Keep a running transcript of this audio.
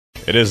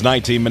It is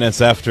 19 minutes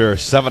after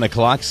 7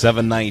 o'clock,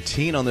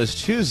 7:19 on this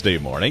Tuesday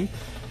morning.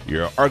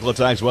 Your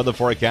Arclatax weather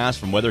forecast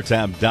from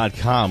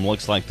WeatherTap.com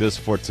looks like this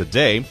for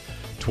today.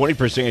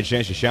 20%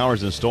 chance of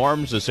showers and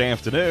storms this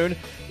afternoon.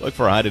 Look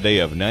for a high today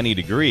of 90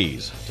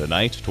 degrees.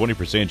 Tonight,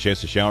 20%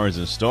 chance of showers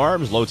and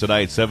storms. Low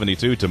tonight,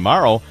 72.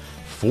 Tomorrow,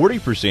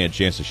 40%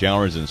 chance of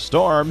showers and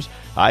storms.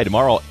 High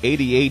tomorrow,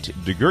 88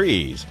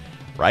 degrees.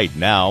 Right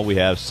now, we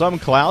have some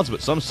clouds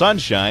but some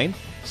sunshine.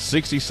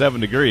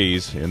 67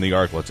 degrees in the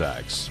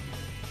Arclatax.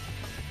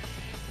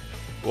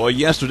 Well,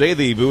 yesterday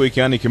the Bowie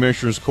County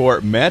Commissioners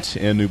Court met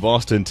in New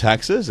Boston,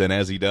 Texas, and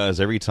as he does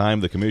every time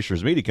the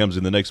commissioners meet, he comes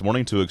in the next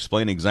morning to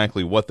explain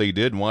exactly what they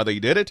did and why they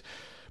did it.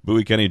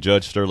 Bowie County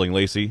Judge Sterling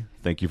Lacy,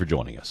 thank you for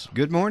joining us.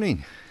 Good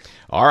morning.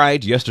 All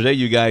right, yesterday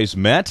you guys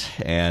met,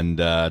 and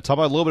talk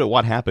about a little bit of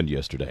what happened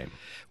yesterday.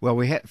 Well,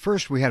 we had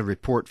a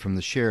report from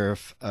the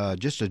sheriff,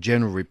 just a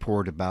general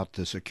report about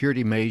the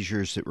security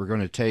measures that we're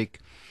going to take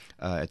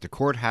at the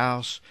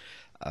courthouse.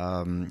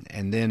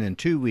 And then in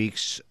 2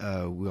 weeks,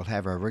 we'll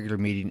have our regular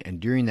meeting, and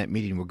during that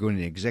meeting, we'll go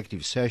into an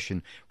executive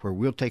session where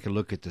we'll take a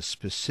look at the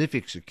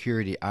specific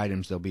security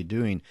items they'll be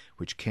doing,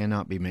 which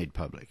cannot be made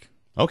public.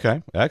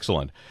 Okay,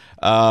 excellent.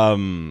 Were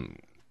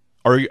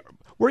you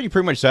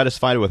pretty much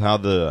satisfied with how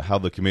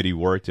the committee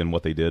worked and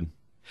what they did?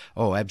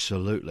 Oh,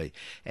 absolutely.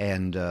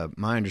 And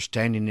my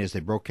understanding is they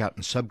broke out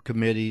in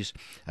subcommittees.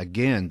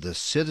 Again, the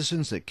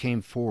citizens that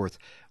came forth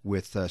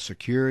with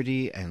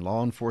security and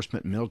law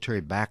enforcement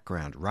military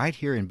background right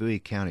here in Bowie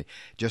County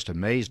just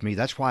amazed me.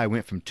 That's why I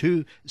went from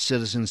 2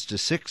 citizens to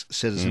 6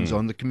 citizens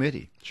on the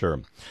committee. Sure.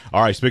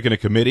 All right, speaking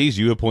of committees,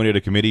 you appointed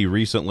a committee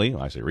recently.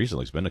 I say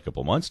recently, it's been a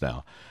couple months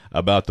now,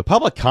 about the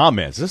public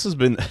comments. This has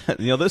been,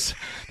 this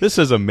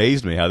has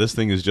amazed me how this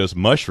thing is just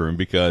mushroomed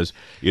because,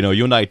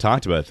 you and I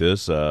talked about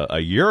this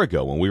a year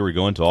ago when we were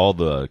going to all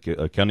the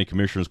county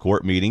commissioners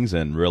court meetings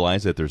and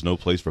realized that there's no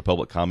place for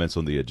public comments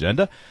on the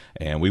agenda,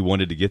 and we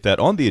wanted to get that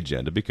on the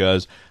agenda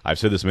because I've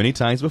said this many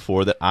times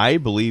before that I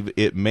believe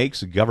it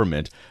makes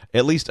government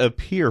at least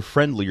appear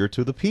friendlier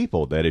to the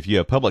people, that if you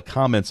have public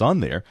comments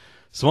on there,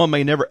 someone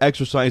may never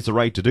exercise the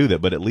right to do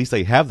that, but at least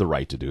they have the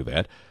right to do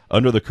that.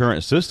 Under the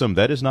current system,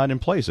 that is not in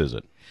place, is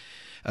it?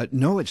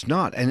 No, it's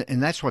not.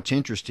 And that's what's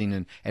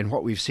interesting. And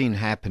what we've seen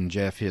happen,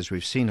 Jeff, is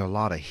we've seen a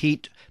lot of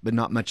heat, but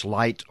not much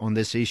light on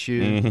this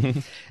issue.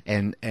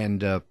 Mm-hmm.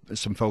 And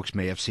some folks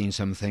may have seen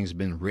some things have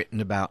been written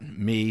about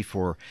me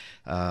for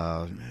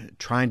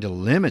trying to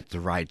limit the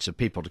rights of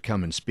people to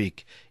come and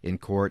speak in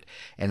court.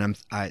 And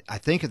I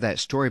think of that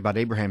story about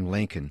Abraham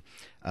Lincoln.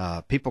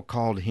 People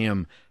called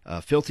him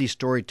a filthy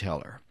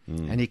storyteller,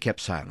 and he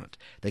kept silent.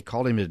 They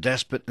called him a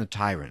despot and a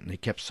tyrant, and he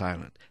kept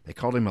silent. They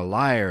called him a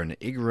liar and an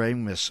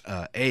ignoramus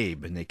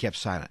Abe, and they kept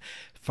silent.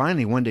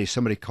 Finally, one day,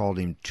 somebody called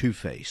him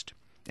two-faced,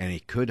 and he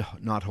could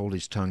not hold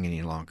his tongue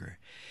any longer.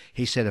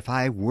 He said, if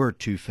I were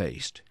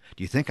two-faced,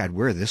 do you think I'd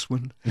wear this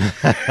one?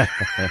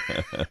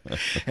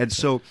 And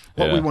so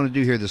what we want to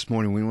do here this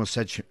morning, we want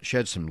to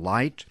shed some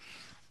light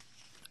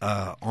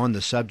on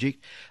the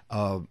subject.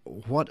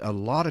 What a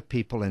lot of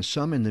people and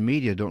some in the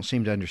media don't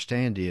seem to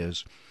understand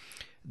is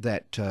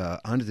that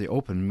under the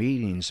Open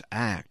Meetings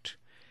Act,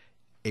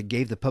 it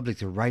gave the public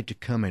the right to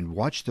come and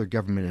watch their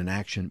government in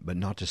action, but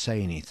not to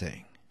say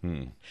anything.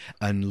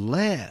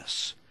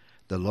 Unless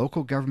the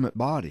local government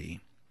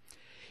body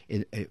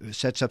it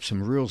sets up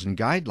some rules and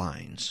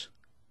guidelines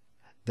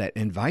that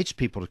invites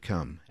people to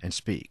come and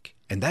speak.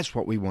 And that's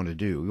what we want to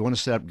do. We want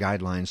to set up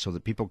guidelines so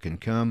that people can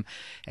come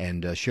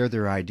and share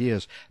their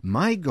ideas.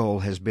 My goal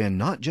has been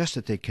not just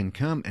that they can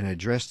come and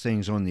address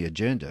things on the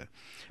agenda,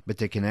 but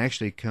they can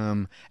actually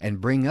come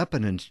and bring up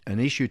an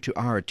issue to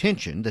our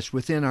attention that's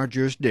within our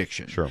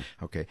jurisdiction. Sure.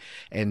 Okay.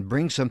 And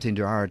bring something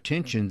to our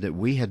attention that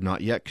we had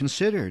not yet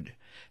considered.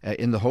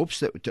 In the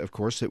hopes that, of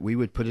course, that we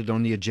would put it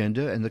on the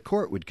agenda and the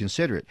court would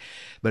consider it.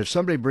 But if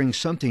somebody brings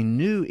something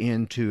new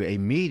into a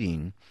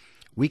meeting,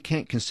 we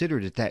can't consider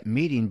it at that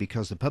meeting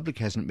because the public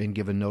hasn't been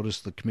given notice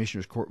the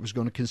Commissioners Court was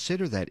going to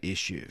consider that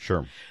issue.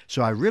 Sure.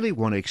 So I really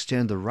want to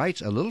extend the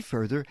rights a little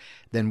further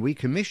than we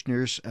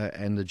commissioners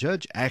and the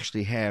judge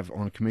actually have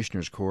on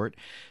Commissioners Court,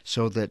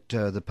 so that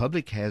the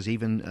public has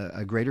even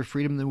a greater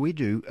freedom than we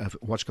do of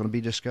what's going to be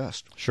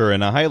discussed. Sure,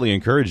 and I highly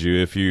encourage you,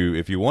 if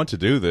you want to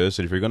do this,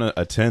 and if you're going to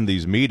attend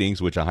these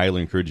meetings, which I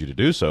highly encourage you to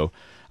do so,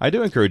 I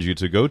do encourage you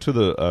to go to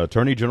the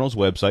Attorney General's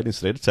website in the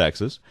state of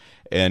Texas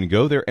and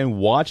go there and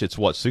watch. It's,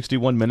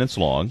 61 minutes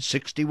long?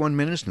 61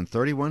 minutes and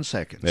 31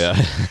 seconds.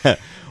 Yeah.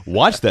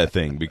 Watch that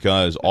thing,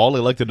 because all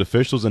elected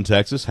officials in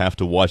Texas have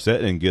to watch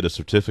that and get a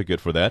certificate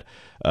for that.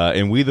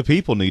 And we, the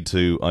people, need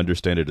to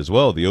understand it as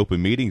well. The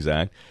Open Meetings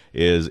Act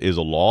is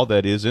a law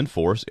that is in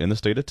force in the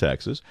state of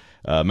Texas.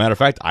 Matter of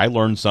fact, I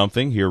learned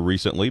something here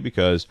recently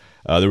because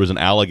there was an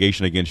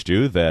allegation against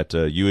you that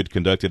you had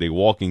conducted a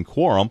walking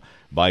quorum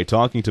by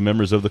talking to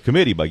members of the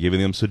committee, by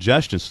giving them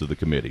suggestions to the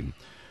committee.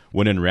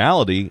 When in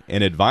reality,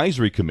 an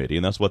advisory committee,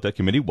 and that's what that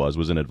committee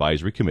was an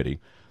advisory committee,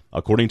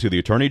 according to the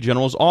Attorney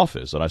General's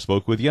office that I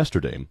spoke with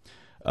yesterday,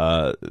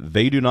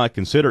 they do not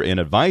consider an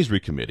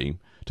advisory committee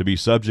to be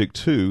subject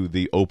to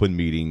the Open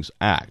Meetings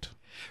Act.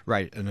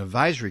 Right. An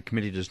advisory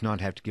committee does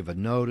not have to give a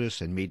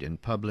notice and meet in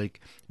public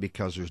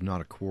because there's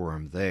not a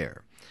quorum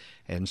there.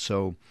 And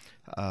so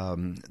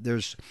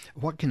there's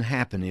what can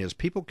happen is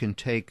people can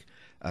take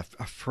a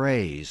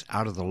phrase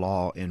out of the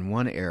law in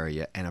one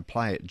area and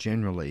apply it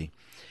generally,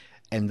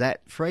 and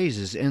that phrase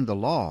is in the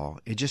law.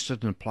 It just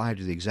doesn't apply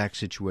to the exact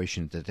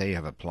situation that they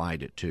have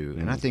applied it to.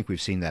 And I think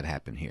we've seen that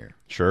happen here.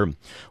 Sure.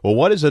 Well,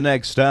 what is the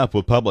next step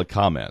with public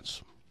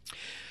comments?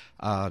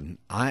 I'm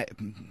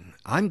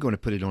going to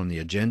put it on the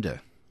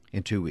agenda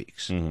in 2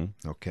 weeks.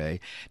 Mm-hmm. Okay.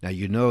 Now,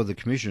 the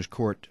Commissioners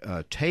Court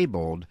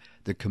tabled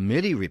the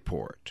committee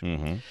report.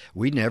 Mm-hmm.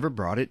 We never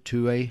brought it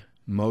to a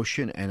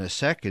motion and a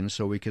second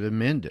so we could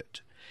amend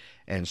it.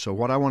 And so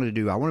what I want to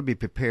do, I want to be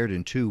prepared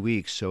in 2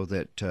 weeks so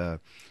that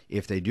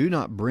if they do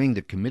not bring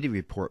the committee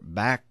report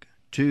back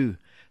to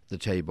the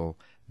table,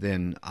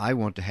 then I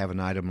want to have an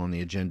item on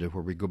the agenda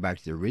where we go back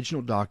to the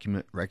original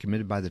document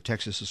recommended by the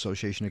Texas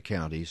Association of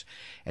Counties,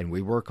 and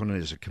we work on it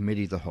as a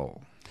committee of the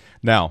whole.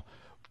 Now,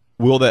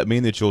 will that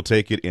mean that you'll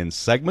take it in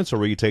segments, or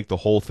will you take the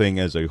whole thing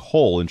as a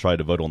whole and try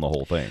to vote on the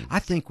whole thing? I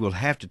think we'll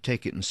have to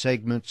take it in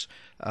segments.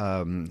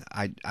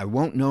 I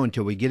won't know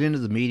until we get into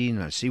the meeting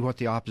and I see what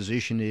the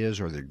opposition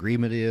is or the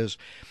agreement is.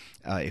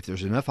 If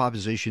there's enough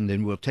opposition,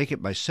 then we'll take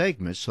it by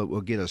segments so it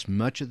will get us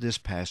much of this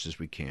passed as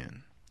we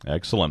can.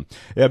 Excellent.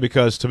 Yeah,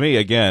 because to me,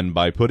 again,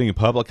 by putting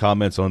public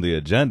comments on the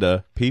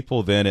agenda,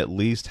 people then at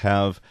least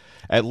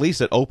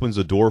it opens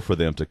a door for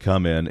them to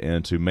come in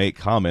and to make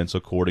comments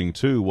according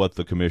to what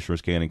the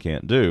commissioners can and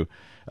can't do.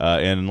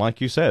 And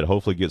like you said,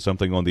 hopefully get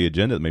something on the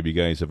agenda that maybe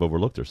you guys have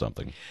overlooked or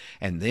something.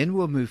 And then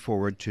we'll move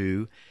forward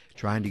to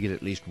trying to get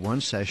at least one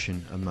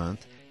session a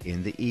month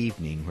in the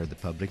evening where the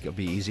public, it'll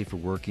be easy for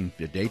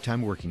the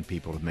daytime working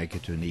people to make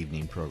it to an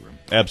evening program.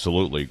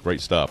 Absolutely.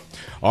 Great stuff.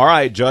 All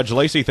right, Judge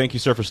Lacy, thank you,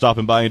 sir, for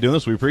stopping by and doing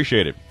this. We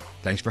appreciate it.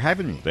 Thanks for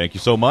having me. Thank you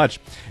so much.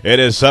 It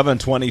is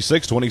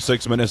 7:26,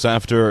 26 minutes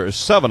after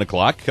 7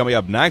 o'clock. Coming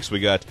up next, we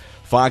got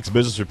Fox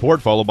Business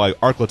Report, followed by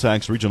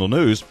Arklatak's Regional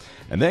News.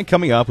 And then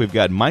coming up, we've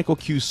got Michael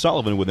Q.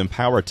 Sullivan with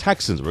Empower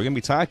Texans. We're going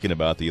to be talking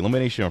about the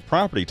elimination of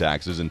property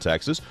taxes in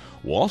Texas.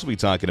 We'll also be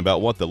talking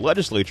about what the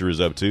legislature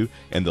is up to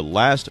in the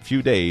last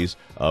few days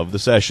of the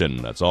session.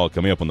 That's all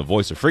coming up on the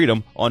Voice of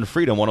Freedom on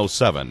Freedom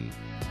 107.